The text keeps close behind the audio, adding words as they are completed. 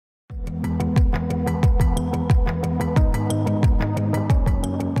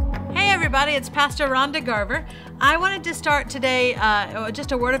everybody, it's Pastor Rhonda Garver. I wanted to start today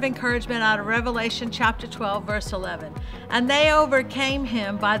just a word of encouragement out of Revelation chapter 12, verse 11. And they overcame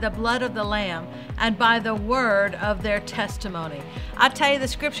him by the blood of the Lamb and by the word of their testimony. I tell you, the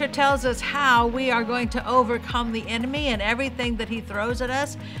scripture tells us how we are going to overcome the enemy and everything that he throws at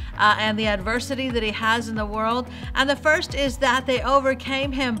us and the adversity that he has in the world. And the first is that they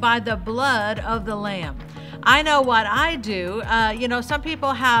overcame him by the blood of the Lamb. I know what I do. Some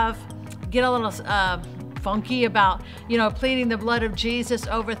people get a little funky about, pleading the blood of Jesus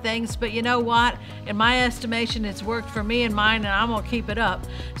over things. But you know what? In my estimation, it's worked for me and mine, and I'm going to keep it up.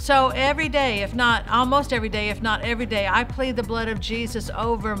 So every day, almost every day, if not every day, I plead the blood of Jesus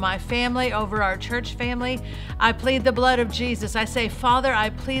over my family, over our church family. I plead the blood of Jesus. I say, Father, I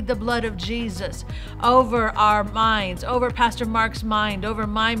plead the blood of Jesus over our minds, over Pastor Mark's mind, over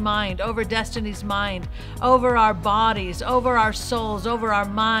my mind, over Destiny's mind, over our bodies, over our souls, over our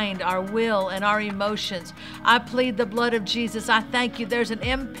mind, our will, and our emotions. I plead the blood of Jesus. I thank you. There's an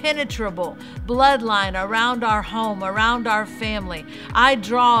impenetrable bloodline around our home, around our family. I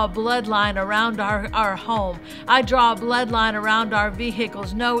draw a bloodline around our home. I draw a bloodline around our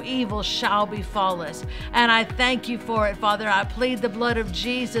vehicles. No evil shall befall us. And I thank you for it, Father. I plead the blood of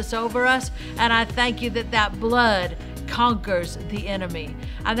Jesus over us, and I thank you that that blood conquers the enemy.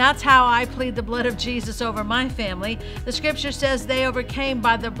 And that's how I plead the blood of Jesus over my family. The scripture says they overcame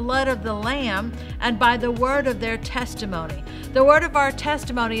by the blood of the Lamb and by the word of their testimony. The word of our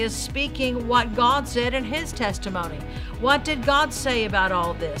testimony is speaking what God said in his testimony. What did God say about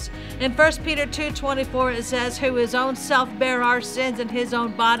all this? In 1 Peter 2:24 it says, who his own self bare our sins in his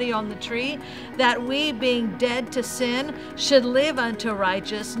own body on the tree, that we being dead to sin should live unto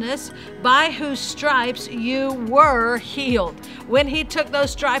righteousness, by whose stripes you were healed. When he took those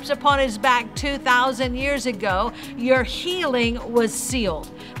stripes upon his back 2,000 years ago, your healing was sealed.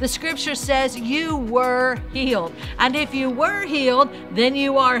 The scripture says you were healed. And if you were healed, then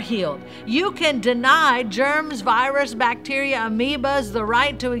you are healed. You can deny germs, virus, bacteria, amoebas the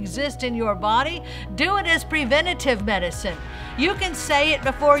right to exist in your body. Do it as preventative medicine. You can say it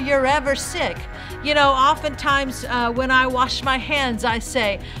before you're ever sick. Oftentimes when I wash my hands, I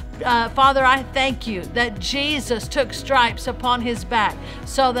say, Father, I thank you that Jesus took stripes upon his back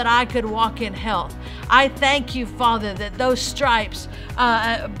so that I could walk in health. I thank you, Father, that those stripes,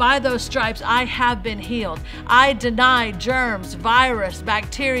 by those stripes, I have been healed. I deny germs, virus,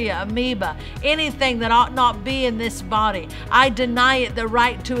 bacteria, amoeba, anything that ought not be in this body. I deny it the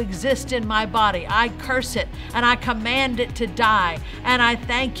right to exist in my body. I curse it and I command it to die. And I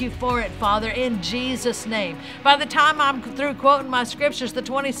thank you for it, Father, in Jesus' name. By the time I'm through quoting my scriptures, the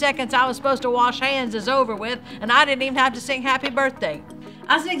 20 seconds I was supposed to wash hands is over with, and I didn't even have to sing happy birthday.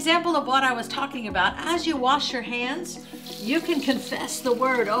 As an example of what I was talking about, as you wash your hands, you can confess the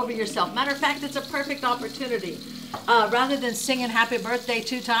word over yourself. Matter of fact, it's a perfect opportunity. Rather than singing happy birthday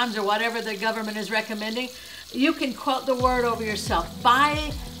 2 times or whatever the government is recommending, you can quote the word over yourself.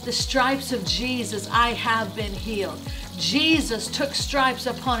 By the stripes of Jesus, I have been healed. Jesus took stripes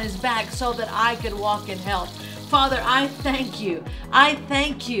upon his back so that I could walk in health. Father, I thank you. I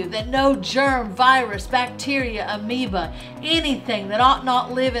thank you that no germ, virus, bacteria, amoeba, anything that ought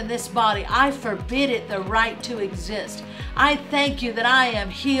not live in this body, I forbid it the right to exist. I thank you that I am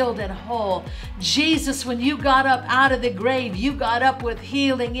healed and whole. Jesus, when you got up out of the grave, you got up with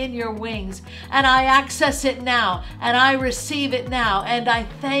healing in your wings. And I access it now, and I receive it now, and I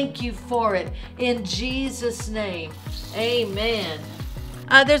thank you for it. In Jesus' name, amen.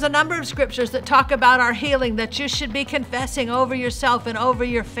 There's a number of scriptures that talk about our healing that you should be confessing over yourself and over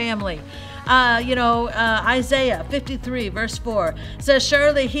your family. Isaiah 53 verse 4 says,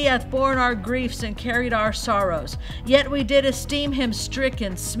 surely he hath borne our griefs and carried our sorrows. Yet we did esteem him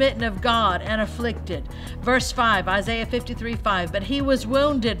stricken, smitten of God, and afflicted. Verse 5, Isaiah 53:5, but he was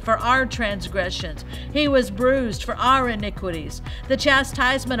wounded for our transgressions. He was bruised for our iniquities. The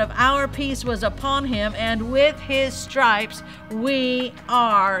chastisement of our peace was upon him, and with his stripes we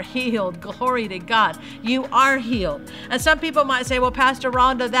are healed. Glory to God. You are healed. And some people might say, well, Pastor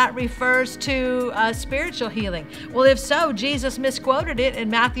Rhonda, that refers to spiritual healing. Well, if so, Jesus misquoted it in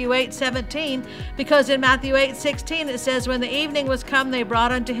Matthew 8:17, because in Matthew 8:16 it says, when the evening was come, they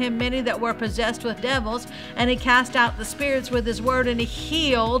brought unto him many that were possessed with devils, and he cast out the spirits with his word, and he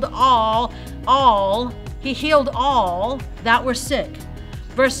healed all that were sick.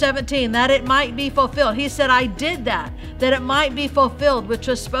 Verse 17, that it might be fulfilled. He said, I did that that it might be fulfilled, which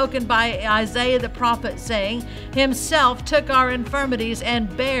was spoken by Isaiah the prophet, saying, Himself took our infirmities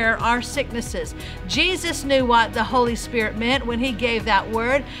and bare our sicknesses. Jesus knew what the Holy Spirit meant when He gave that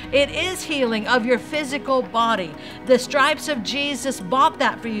word. It is healing of your physical body. The stripes of Jesus bought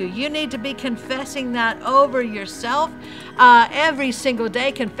that for you. You need to be confessing that over yourself every single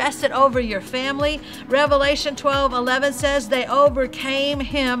day. Confess it over your family. Revelation 12:11 says they overcame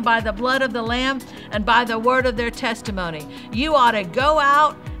Him by the blood of the Lamb and by the word of their testimony. You ought to go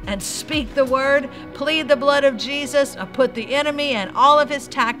out and speak the word, plead the blood of Jesus, and put the enemy and all of his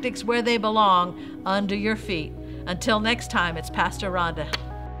tactics where they belong, under your feet. Until next time, it's Pastor Rhonda.